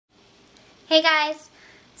Hey guys!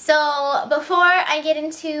 So before I get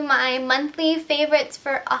into my monthly favorites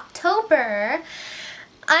for October,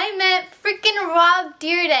 I met freaking Rob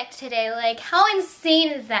Dyrdek today. Like, how insane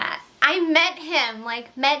is that? I met him,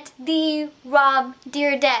 like, met the Rob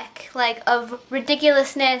Dyrdek, like, of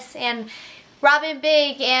ridiculousness and Robin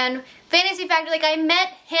Big and Fantasy Factor. Like, I met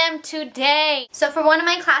him today. So for one of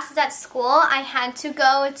my classes at school, I had to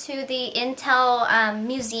go to the Intel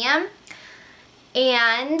museum.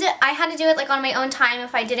 And I had to do it like on my own time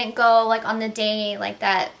if I didn't go like on the day like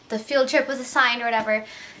that the field trip was assigned or whatever.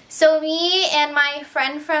 So me and my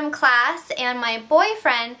friend from class and my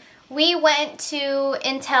boyfriend, we went to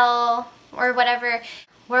Intel or whatever.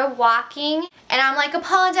 We're walking and I'm like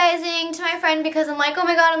apologizing to my friend because I'm like, oh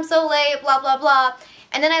my god, I'm so late, blah blah blah.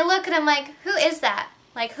 And then I look and I'm like, who is that?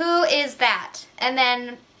 Like, who is that? And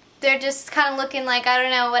then they're just kind of looking like, I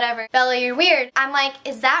don't know, whatever. Bella, you're weird. I'm like,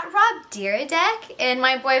 is that Rob Dyrdek? And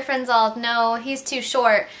my boyfriend's all, no, he's too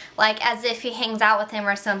short. Like, as if he hangs out with him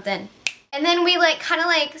or something. And then we like, kind of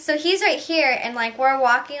like, so he's right here and like we're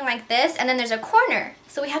walking like this and then there's a corner.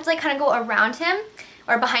 So we have to like kind of go around him,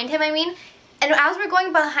 or behind him I mean. And as we're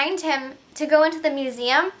going behind him to go into the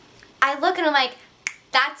museum, I look and I'm like,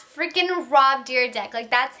 that's freaking Rob Dyrdek.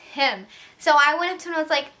 Like, that's him. So I went up to him and I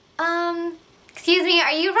was like, excuse me,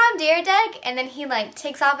 are you Rob Dyrdek? And then he like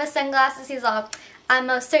takes off his sunglasses. He's all, I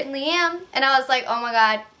most certainly am. And I was like, oh my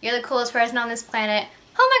god, you're the coolest person on this planet.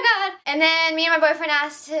 Oh my god. And then me and my boyfriend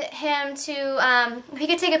asked him to, if he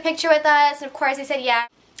could take a picture with us. And of course he said yeah.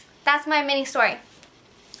 That's my mini story.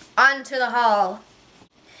 On to the haul.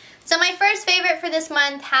 So my first favorite for this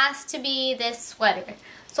month has to be this sweater.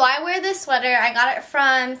 So I wear this sweater. I got it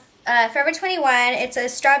from Forever 21. It's a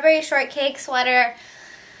strawberry shortcake sweater.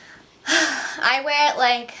 I wear it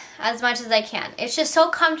like as much as I can. It's just so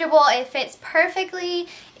comfortable. It fits perfectly.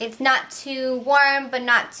 It's not too warm, but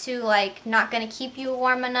not too like not gonna keep you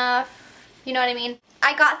warm enough. You know what I mean?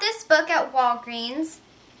 I got this book at Walgreens.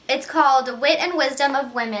 It's called Wit and Wisdom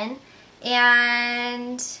of Women,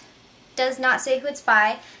 and does not say who it's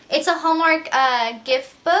by. It's a Hallmark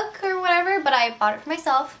gift book or whatever, but I bought it for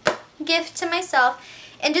myself. Gift to myself.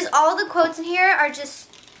 And just all the quotes in here are just,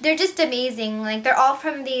 they're just amazing. Like, they're all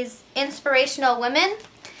from these inspirational women.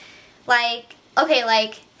 Like, okay,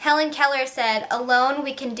 like Helen Keller said, alone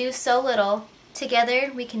we can do so little,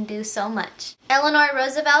 together we can do so much. Eleanor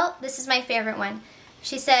Roosevelt, this is my favorite one.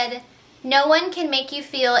 She said, no one can make you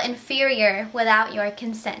feel inferior without your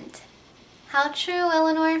consent. How true,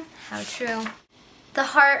 Eleanor? How true. The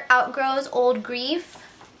Heart Outgrows Old Grief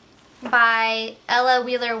by Ella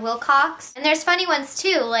Wheeler Wilcox. And there's funny ones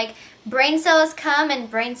too, like brain cells come and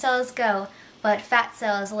brain cells go, but fat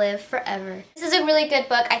cells live forever. This is a really good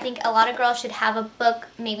book. I think a lot of girls should have a book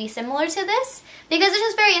maybe similar to this because it's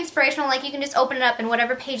just very inspirational. Like, you can just open it up and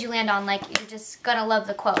whatever page you land on, like, you're just gonna love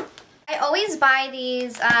the quote. I always buy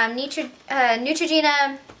these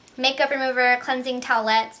Neutrogena makeup remover cleansing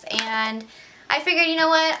towelettes, and I figured, you know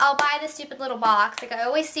what, I'll buy this stupid little box. Like, I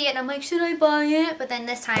always see it and I'm like, should I buy it? But then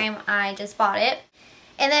this time I just bought it.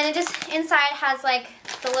 And then it just inside has like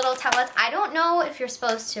the little towelettes. I don't know if you're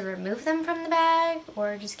supposed to remove them from the bag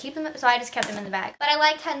or just keep them, so I just kept them in the bag. But I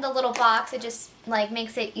liked having the little box. It just like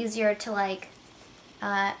makes it easier to like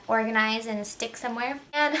organize and stick somewhere.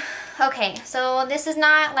 And okay, so this is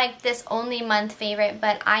not like this only month favorite,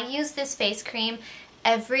 but I use this face cream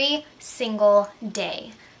every single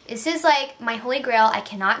day. This is like my holy grail. I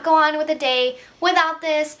cannot go on with a day without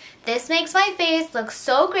this. This makes my face look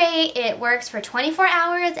so great. It works for 24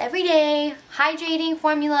 hours every day. Hydrating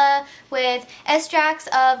formula with extracts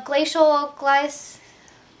of glacial glyce.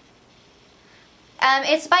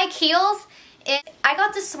 It's by Kiehl's. I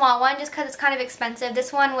got the small one just because it's kind of expensive.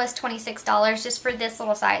 This one was $26 just for this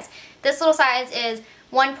little size. This little size is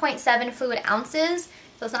 1.7 fluid ounces,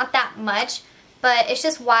 so it's not that much. But it's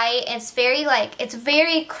just white. It's very like, it's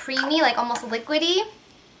very creamy, like almost liquidy.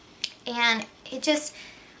 And it just,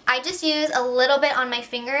 I just use a little bit on my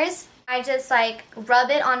fingers. I just like rub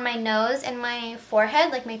it on my nose and my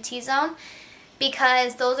forehead, like my T-zone,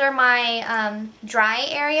 because those are my dry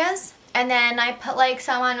areas. And then I put like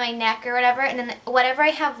some on my neck or whatever, and then whatever I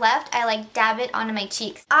have left, I like dab it onto my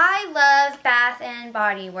cheeks. I love Bath and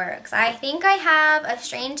Body Works. I think I have a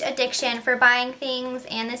strange addiction for buying things,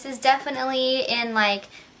 and this is definitely in like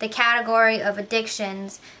the category of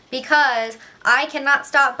addictions because I cannot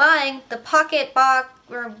stop buying the pocket back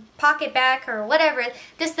or whatever,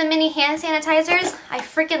 just the mini hand sanitizers. I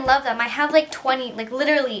freaking love them. I have like 20, like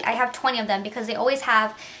literally I have 20 of them because they always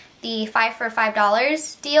have the 5 for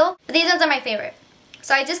 $5 deal. But these ones are my favorite.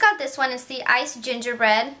 So I just got this one. It's the iced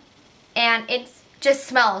gingerbread, and it's just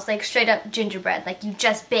smells like straight up gingerbread. Like you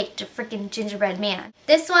just baked a freaking gingerbread man.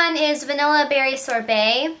 This one is Vanilla Berry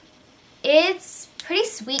Sorbet. It's pretty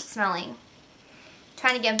sweet smelling.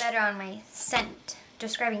 Trying to get better on my scent,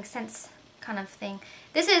 describing scents kind of thing.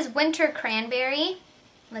 This is Winter Cranberry.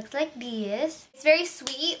 Looks like this. It's very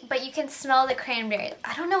sweet, but you can smell the cranberry.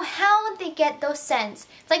 I don't know how they get those scents.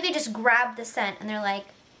 It's like they just grab the scent and they're like,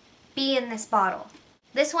 be in this bottle.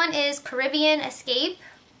 This one is Caribbean Escape.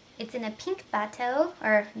 It's in a pink bateau,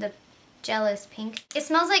 or the gel is pink. It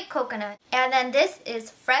smells like coconut. And then this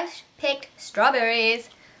is Fresh Picked Strawberries.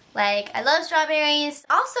 Like, I love strawberries.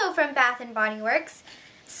 Also from Bath & Body Works.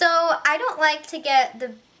 So I don't like to get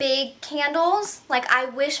the big candles. Like, I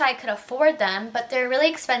wish I could afford them, but they're really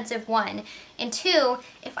expensive, one. And two,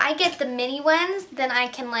 if I get the mini ones, then I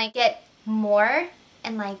can like get more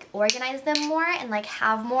and like organize them more and like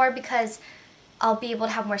have more because I'll be able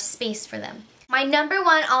to have more space for them. My number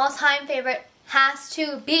one all-time favorite has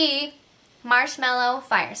to be Marshmallow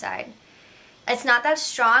Fireside. It's not that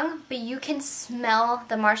strong, but you can smell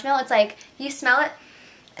the marshmallow. It's like, you smell it,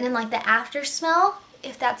 and then like the after smell,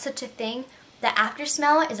 if that's such a thing, the after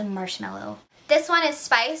smell is a marshmallow. This one is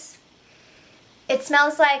Spice. It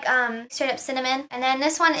smells like straight up cinnamon. And then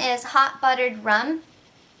this one is Hot Buttered Rum.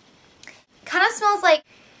 Kind of smells like,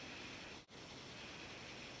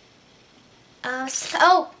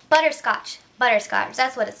 oh, butterscotch. Butterscotch,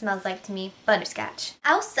 that's what it smells like to me, butterscotch.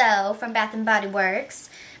 Also, from Bath & Body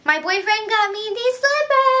Works, my boyfriend got me these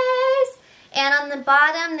slippers! And on the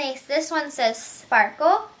bottom, this one says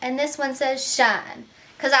Sparkle, and this one says Shine.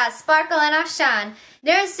 Because I sparkle and I shine.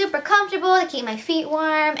 They're super comfortable, they keep my feet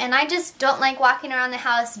warm, and I just don't like walking around the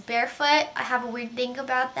house barefoot. I have a weird thing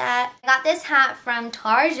about that. I got this hat from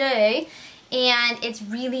Target, and it's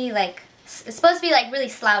really like, it's supposed to be like really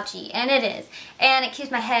slouchy, and it is. And it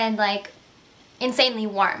keeps my head like insanely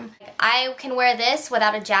warm. I can wear this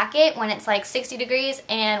without a jacket when it's like 60 degrees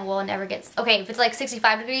and will never get, okay, if it's like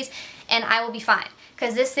 65 degrees and I will be fine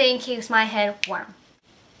because this thing keeps my head warm.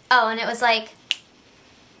 Oh, and it was like,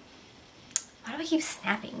 why do I keep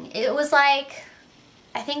snapping? It was like,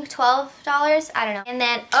 I think $12, I don't know. And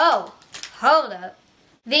then, oh, hold up.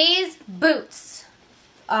 These boots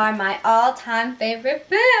are my all-time favorite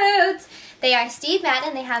boots. They are Steve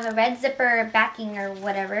Madden. They have a red zipper backing or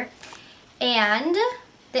whatever. And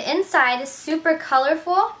the inside is super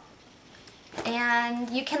colorful, and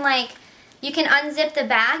you can unzip the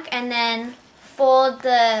back and then fold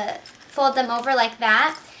them over like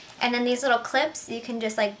that, and then these little clips, you can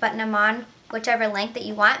just like button them on whichever length that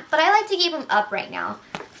you want, but I like to keep them up right now.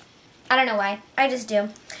 I don't know why, I just do.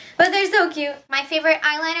 But they're so cute. My favorite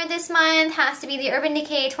eyeliner this month has to be the Urban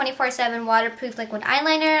Decay 24/7 Waterproof Liquid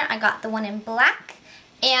Eyeliner. I got the one in black.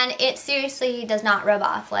 And it seriously does not rub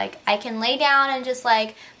off. Like, I can lay down and just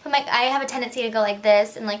like put I have a tendency to go like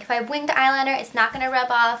this, and like if I have winged eyeliner, it's not gonna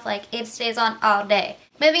rub off. Like, it stays on all day.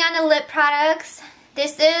 Moving on to lip products.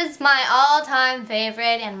 This is my all-time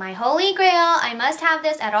favorite and my holy grail. I must have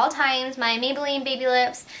this at all times. My Maybelline Baby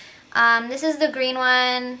Lips. This is the green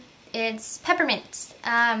one. It's peppermint.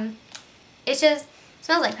 It just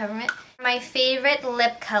smells like peppermint. My favorite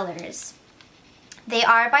lip colors. They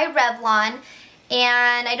are by Revlon.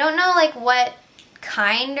 And I don't know like what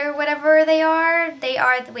kind or whatever they are. They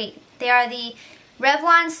are the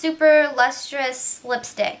Revlon Super Lustrous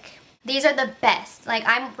Lipstick. These are the best. Like,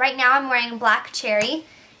 right now I'm wearing Black Cherry,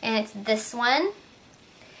 and it's this one.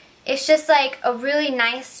 It's just like a really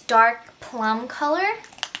nice dark plum color,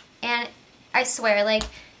 and I swear, like,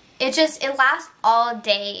 it lasts all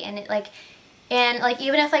day, and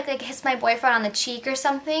even if like hits my boyfriend on the cheek or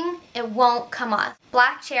something, it won't come off.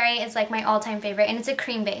 Black Cherry is like my all-time favorite, and it's a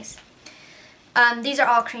cream base. These are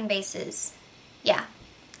all cream bases. Yeah.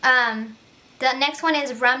 The next one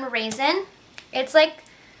is Rum Raisin. It's like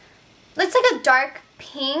a dark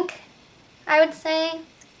pink, I would say.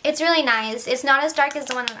 It's really nice. It's not as dark as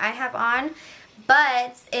the one that I have on,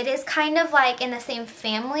 but it is kind of like in the same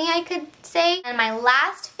family, I could say. And my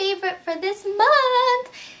last favorite for this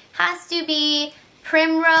month has to be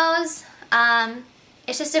Primrose.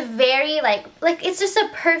 It's just a very it's just a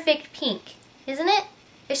perfect pink, isn't it?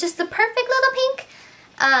 It's just the perfect little pink.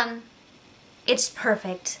 It's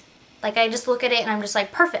perfect. Like, I just look at it and I'm just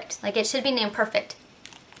like, perfect. Like, it should be named Perfect.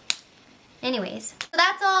 Anyways, so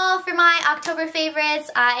that's all for my October favorites.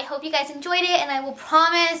 I hope you guys enjoyed it, and I will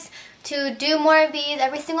promise to do more of these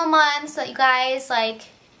every single month so that you guys like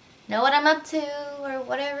know what I'm up to or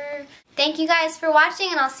whatever. Thank you guys for watching,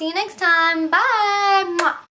 and I'll see you next time. Bye! Mwah.